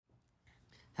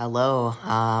Hello,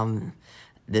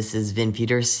 this is Vin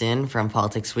Peterson from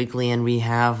Politics Weekly, and we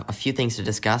have a few things to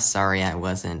discuss. Sorry I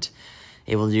wasn't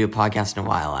able to do a podcast in a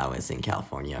while. I was in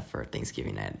California for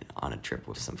Thanksgiving night on a trip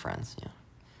with some friends. Yeah.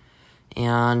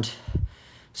 And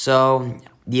so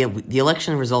the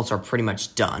election results are pretty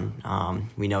much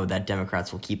done. We know that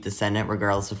Democrats will keep the Senate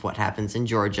regardless of what happens in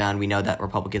Georgia, and we know that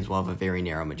Republicans will have a very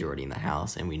narrow majority in the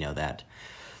House, and we know that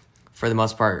for the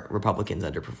most part, Republicans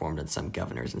underperformed in some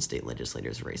governors and state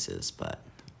legislators' races, but...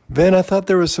 Vin, I thought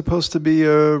there was supposed to be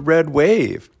a red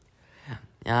wave.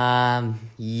 Yeah,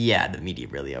 the media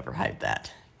really overhyped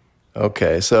that.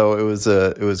 Okay, so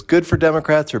it was good for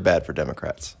Democrats or bad for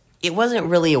Democrats? It wasn't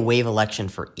really a wave election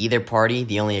for either party.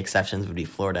 The only exceptions would be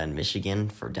Florida and Michigan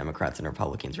for Democrats and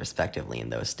Republicans, respectively,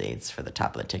 in those states for the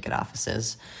top of the ticket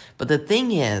offices. But the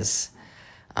thing is...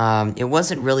 it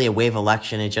wasn't really a wave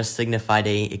election. It just signified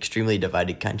a extremely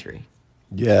divided country.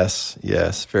 Yes,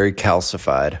 very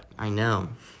calcified. I know.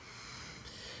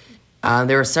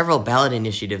 There were several ballot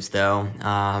initiatives, though.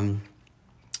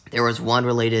 There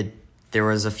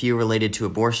was a few related to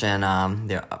abortion.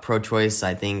 Pro-choice,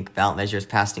 I think, ballot measures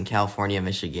passed in California,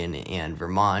 Michigan, and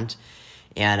Vermont.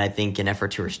 And I think an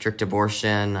effort to restrict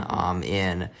abortion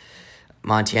in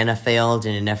Montana failed,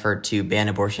 and an effort to ban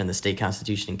abortion in the state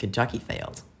constitution in Kentucky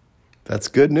failed. That's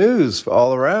good news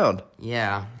all around.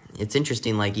 Yeah. It's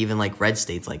interesting, even red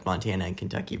states like Montana and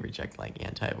Kentucky reject,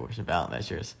 anti-abortion ballot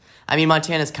measures. I mean,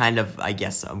 Montana's kind of, I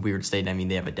guess, a weird state. I mean,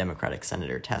 they have a Democratic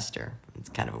Senator Tester. It's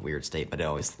kind of a weird state, but it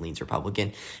always leans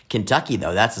Republican. Kentucky,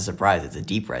 though, that's a surprise. It's a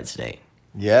deep red state.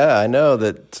 Yeah, I know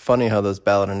that. It's funny how those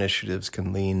ballot initiatives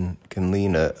can lean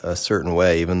a certain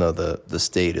way, even though the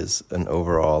state is an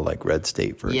overall red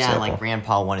state, for example. Yeah, Rand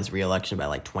Paul won his re-election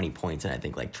by 20 points, and I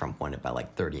think Trump won it by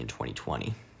 30 in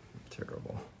 2020.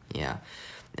 Terrible. Yeah.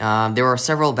 There were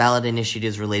several ballot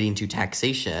initiatives relating to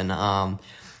taxation.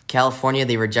 California,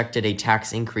 they rejected a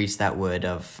tax increase that would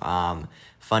have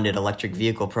funded electric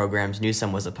vehicle programs.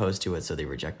 Newsom was opposed to it, so they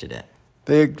rejected it.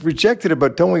 They rejected it,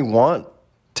 but don't we want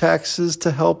taxes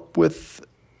to help with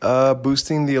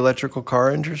boosting the electrical car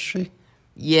industry?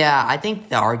 Yeah, I think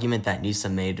the argument that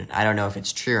Newsom made, I don't know if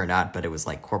it's true or not, but it was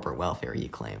corporate welfare, he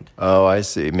claimed. Oh, I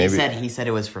see. Maybe he said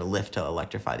it was for Lyft to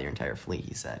electrify their entire fleet,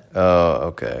 he said. Oh,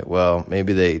 okay. Well,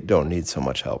 maybe they don't need so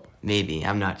much help. Maybe,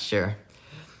 I'm not sure.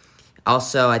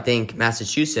 Also, I think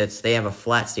Massachusetts, they have a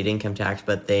flat state income tax,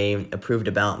 but they approved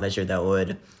a ballot measure that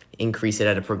would increase it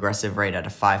at a progressive rate at a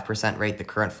 5% rate, the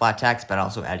current flat tax, but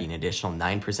also adding an additional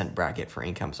 9% bracket for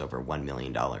incomes over $1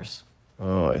 million.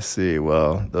 Oh, I see.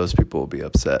 Well, those people will be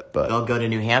upset, but... They'll go to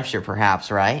New Hampshire,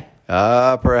 perhaps, right?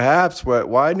 Perhaps.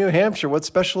 Why New Hampshire? What's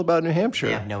special about New Hampshire?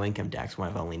 They have no income tax, one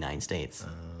of only 9 states.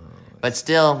 But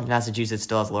still, Massachusetts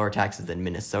still has lower taxes than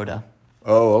Minnesota.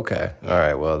 Oh, okay. All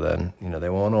right, well then, they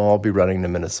won't all be running to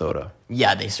Minnesota.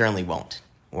 Yeah, they certainly won't.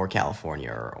 Or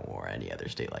California or any other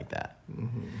state like that.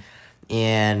 Mm-hmm.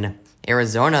 In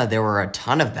Arizona, there were a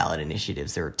ton of ballot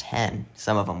initiatives. There were 10.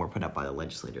 Some of them were put up by the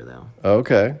legislature, though.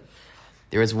 Okay.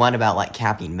 There was one about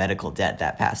capping medical debt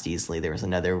that passed easily. There was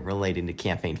another relating to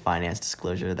campaign finance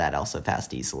disclosure that also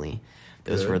passed easily.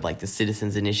 Those were the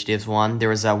Citizens Initiatives one. There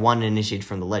was one initiative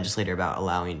from the legislature about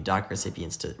allowing DACA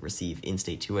recipients to receive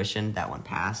in-state tuition. That one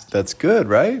passed. That's good,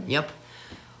 right? Yep.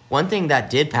 One thing that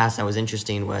did pass that was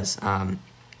interesting was, I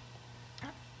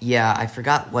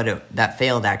forgot that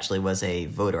failed actually was a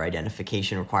voter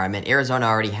identification requirement. Arizona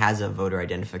already has a voter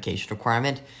identification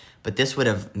requirement, but this would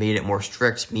have made it more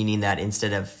strict, meaning that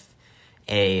instead of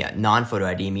a non-photo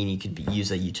ID, meaning you could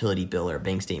use a utility bill or a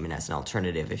bank statement as an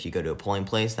alternative if you go to a polling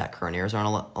place that current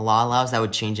Arizona law allows, that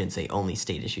would change it and say only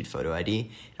state-issued photo ID.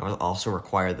 It would also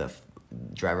require the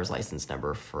driver's license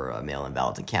number for a mail-in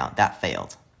ballot to count. That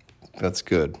failed. That's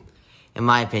good. In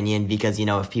my opinion, because,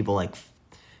 if people,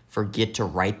 forget to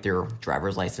write their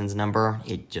driver's license number,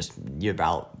 your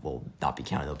ballot will not be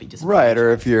counted. They'll be disappointed. Right,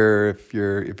 or if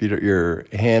your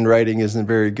handwriting isn't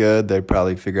very good, they'd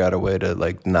probably figure out a way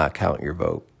to not count your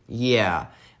vote. Yeah.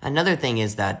 Another thing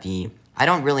is that I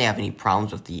don't really have any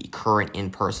problems with the current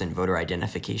in-person voter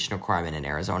identification requirement in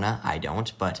Arizona. I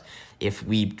don't, but if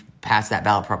we pass that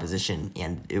ballot proposition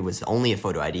and it was only a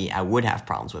photo ID, I would have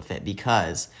problems with it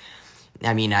because,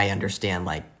 I understand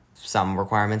some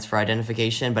requirements for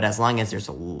identification, but as long as there's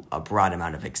a broad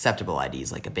amount of acceptable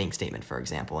IDs, like a bank statement, for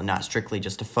example, and not strictly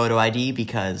just a photo ID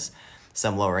because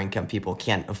some lower income people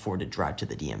can't afford to drive to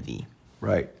the DMV.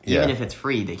 Right. Even if it's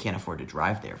free, they can't afford to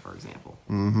drive there, for example.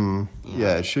 Mm-hmm.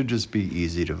 Yeah, it should just be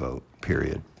easy to vote,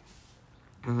 period.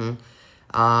 Mm-hmm.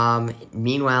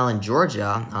 Meanwhile, in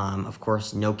Georgia, of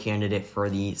course, no candidate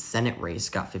for the Senate race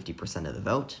got 50% of the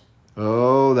vote.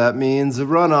 Oh, that means a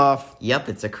runoff. Yep,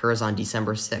 it occurs on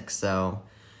December 6th, so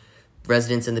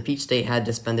residents in the Peach State had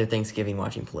to spend their Thanksgiving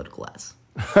watching political ads.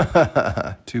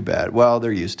 Too bad. Well,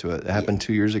 they're used to it. It happened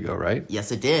 2 years ago, right?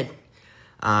 Yes, it did.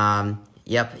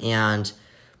 Yep, and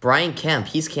Brian Kemp,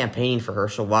 he's campaigning for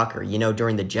Herschel Walker. You know,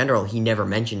 during the general, he never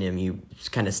mentioned him. He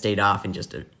kind of stayed off and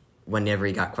just, whenever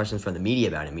he got questions from the media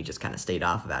about him, he just kind of stayed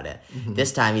off about it. Mm-hmm.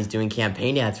 This time, he's doing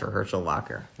campaign ads for Herschel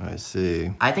Walker. I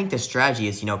see. I think the strategy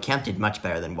is, Kemp did much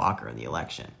better than Walker in the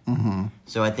election. Mm-hmm.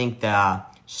 So I think the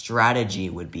strategy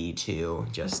would be to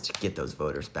just get those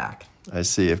voters back. I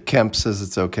see. If Kemp says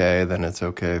it's okay, then it's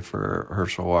okay for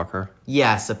Herschel Walker.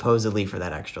 Yeah, supposedly for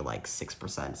that extra 6%,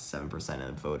 7%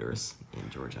 of voters in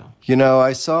Georgia.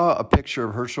 I saw a picture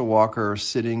of Herschel Walker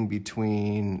sitting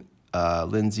between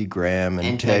Lindsey Graham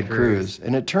and Ted Cruz.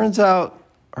 And it turns out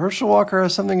Herschel Walker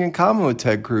has something in common with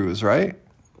Ted Cruz, right?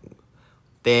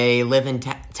 They live in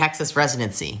Texas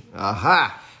residency.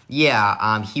 Aha!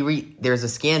 Yeah, there's a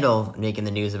scandal making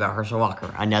the news about Herschel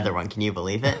Walker. Another one, can you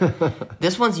believe it?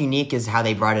 This one's unique is how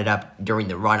they brought it up during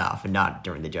the runoff and not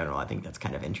during the general. I think that's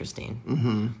kind of interesting.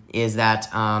 Mm-hmm. Is that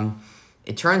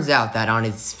it turns out that on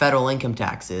his federal income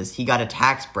taxes, he got a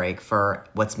tax break for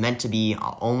what's meant to be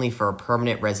only for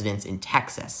permanent residents in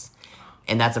Texas.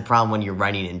 And that's a problem when you're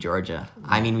running in Georgia.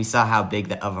 I mean, we saw how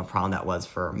big of a problem that was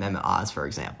for Amendment Oz, for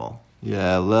example.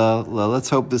 Yeah, let's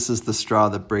hope this is the straw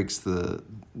that breaks the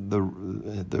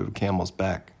camel's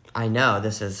back. I know,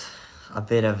 this is a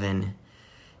bit of an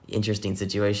interesting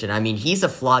situation. I mean, he's a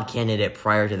flawed candidate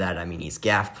prior to that. I mean, he's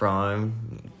gaffe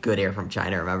prone, good air from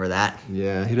China, remember that?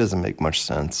 Yeah, he doesn't make much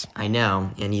sense. I know,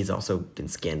 and he's also been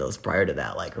scandalous prior to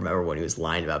that. Remember when he was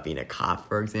lying about being a cop,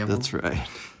 for example? That's right.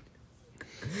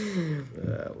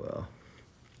 Well.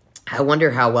 I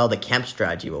wonder how well the Kemp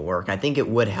strategy will work. I think it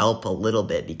would help a little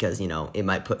bit because, it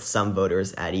might put some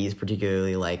voters at ease,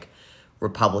 particularly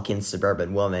Republican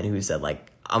suburban women who said,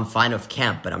 I'm fine with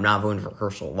Kemp, but I'm not voting for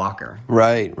Herschel Walker.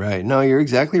 Right. No, you're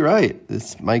exactly right.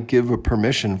 This might give a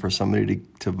permission for somebody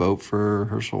to vote for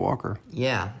Herschel Walker.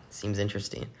 Yeah, seems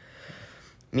interesting.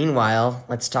 Meanwhile,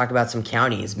 let's talk about some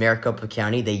counties. Maricopa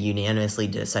County, they unanimously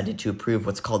decided to approve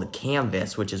what's called a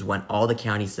canvass, which is when all the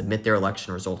counties submit their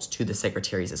election results to the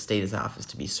Secretary of State's office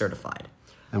to be certified.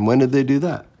 And when did they do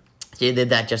that? They did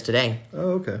that just today.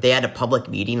 Oh, okay. They had a public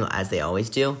meeting, as they always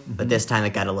do, but this time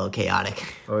it got a little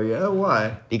chaotic. Oh, yeah?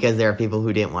 Why? Because there are people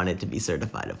who didn't want it to be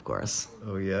certified, of course.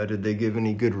 Oh, yeah? Did they give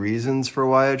any good reasons for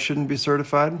why it shouldn't be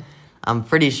certified? I'm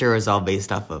pretty sure it's all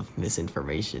based off of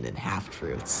misinformation and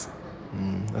half-truths.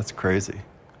 That's crazy.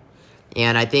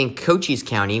 And I think Cochise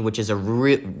County, which is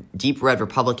a deep red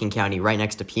Republican county right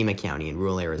next to Pima County in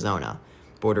rural Arizona,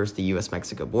 borders the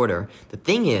U.S.-Mexico border. The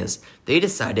thing is, they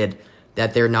decided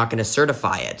that they're not going to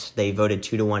certify it. They voted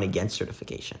 2-1 against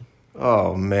certification.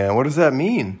 Oh, man. What does that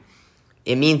mean?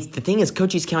 It means, the thing is,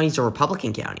 Cochise County is a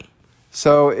Republican county.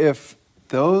 So if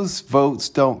those votes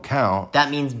don't count... That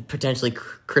means potentially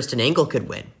Kristen Engel could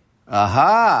win.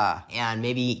 Aha! And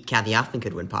maybe Kathy Hoffman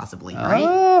could win, possibly, right?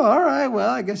 Oh, all right. Well,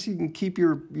 I guess you can keep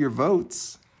your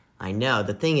votes. I know.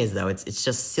 The thing is, though, it's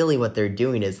just silly what they're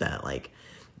doing is that,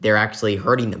 they're actually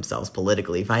hurting themselves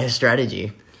politically via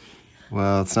strategy.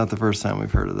 Well, it's not the first time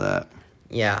we've heard of that.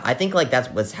 Yeah, I think that's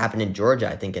what's happened in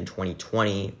Georgia, I think in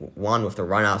 2021 with the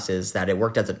runoffs is that it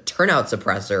worked as a turnout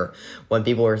suppressor when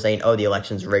people were saying, the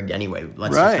election's rigged anyway,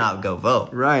 let's just not go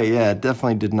vote. Right, yeah, it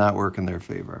definitely did not work in their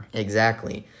favor.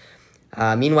 Exactly.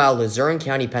 Meanwhile, Luzerne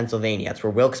County, Pennsylvania, that's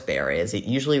where Wilkes-Barre is. It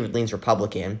usually leans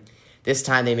Republican. This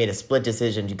time they made a split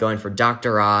decision to go in for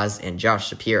Dr. Oz and Josh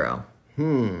Shapiro.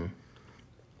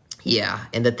 Yeah,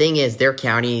 and the thing is, their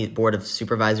county board of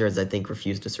supervisors, I think,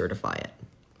 refused to certify it.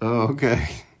 Oh, okay.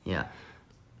 Yeah,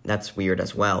 that's weird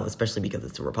as well, especially because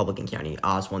it's a Republican county.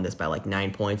 Oz won this by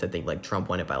 9 points. I think Trump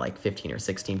won it by 15 or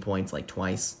 16 points,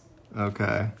 twice.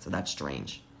 Okay. So that's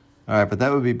strange. All right, but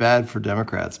that would be bad for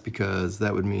Democrats because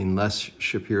that would mean less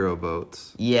Shapiro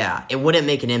votes. Yeah, it wouldn't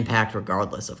make an impact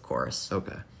regardless, of course.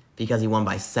 Okay. Because he won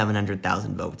by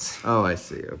 700,000 votes. Oh, I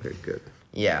see. Okay, good.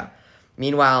 Yeah.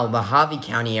 Meanwhile, Mojave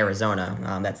County,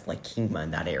 Arizona, that's Kingma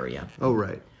in that area. Oh,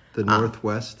 right. The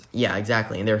Northwest? Yeah,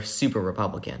 exactly. And they're super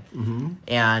Republican. Mm-hmm.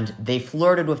 And they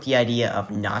flirted with the idea of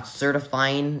not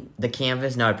certifying the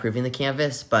canvass, not approving the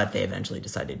canvass, but they eventually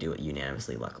decided to do it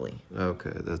unanimously, luckily.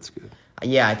 Okay, that's good.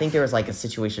 Yeah, I think there was a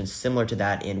situation similar to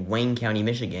that in Wayne County,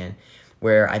 Michigan,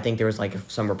 where I think there was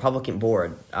some Republican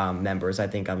board members, I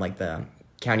think on the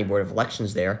county board of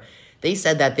elections there. They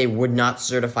said that they would not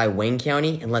certify Wayne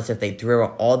County unless if they threw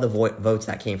out all the votes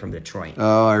that came from Detroit.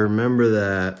 Oh, I remember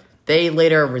that. They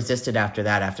later resisted after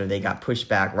that, after they got pushed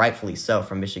back, rightfully so,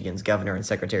 from Michigan's governor and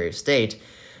Secretary of State.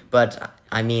 But,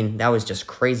 I mean, that was just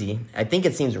crazy. I think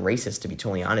it seems racist, to be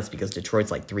totally honest, because Detroit's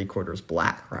like 3/4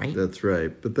 black, right? That's right.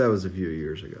 But that was a few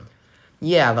years ago.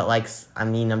 Yeah, but, like, I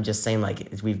mean, I'm just saying, like,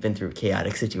 we've been through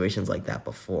chaotic situations like that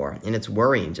before. And it's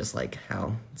worrying just, like,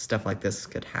 how stuff like this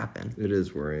could happen. It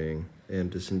is worrying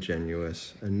and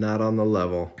disingenuous and not on the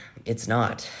level. It's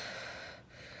not.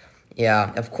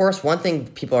 Yeah, of course, one thing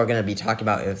people are going to be talking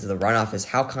about if the runoff is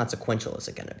how consequential is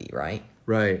it going to be, right?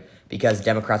 Right. Because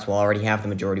Democrats will already have the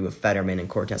majority with Fetterman and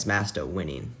Cortez Masto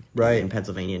winning in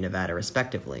Pennsylvania and Nevada,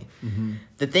 respectively. Mm-hmm.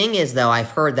 The thing is, though,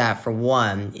 I've heard that, for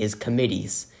one, is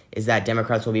committees, is that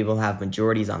Democrats will be able to have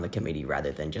majorities on the committee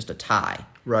rather than just a tie.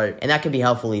 Right. And that can be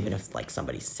helpful even if, like,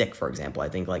 somebody's sick, for example. I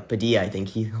think, like, Padilla,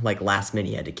 he, like, last minute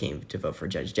he had to came to vote for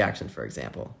Judge Jackson, for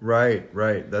example. Right.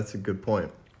 That's a good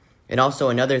point. And also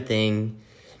another thing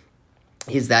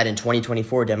is that in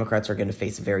 2024, Democrats are going to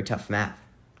face a very tough map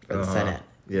for the Senate.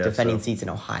 Yeah, defending seats in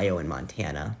Ohio and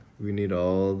Montana. We need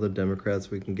all the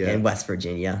Democrats we can get. And West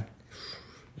Virginia.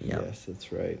 Yep. Yes,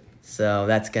 that's right. So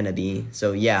that's going to be...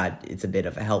 So, yeah, it's a bit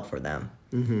of a help for them.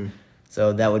 Mm-hmm.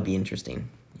 So that would be interesting.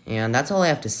 And that's all I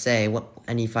have to say.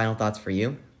 Any final thoughts for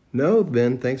you? No,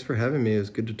 Ben, thanks for having me. It was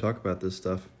good to talk about this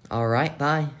stuff. All right,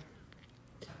 bye.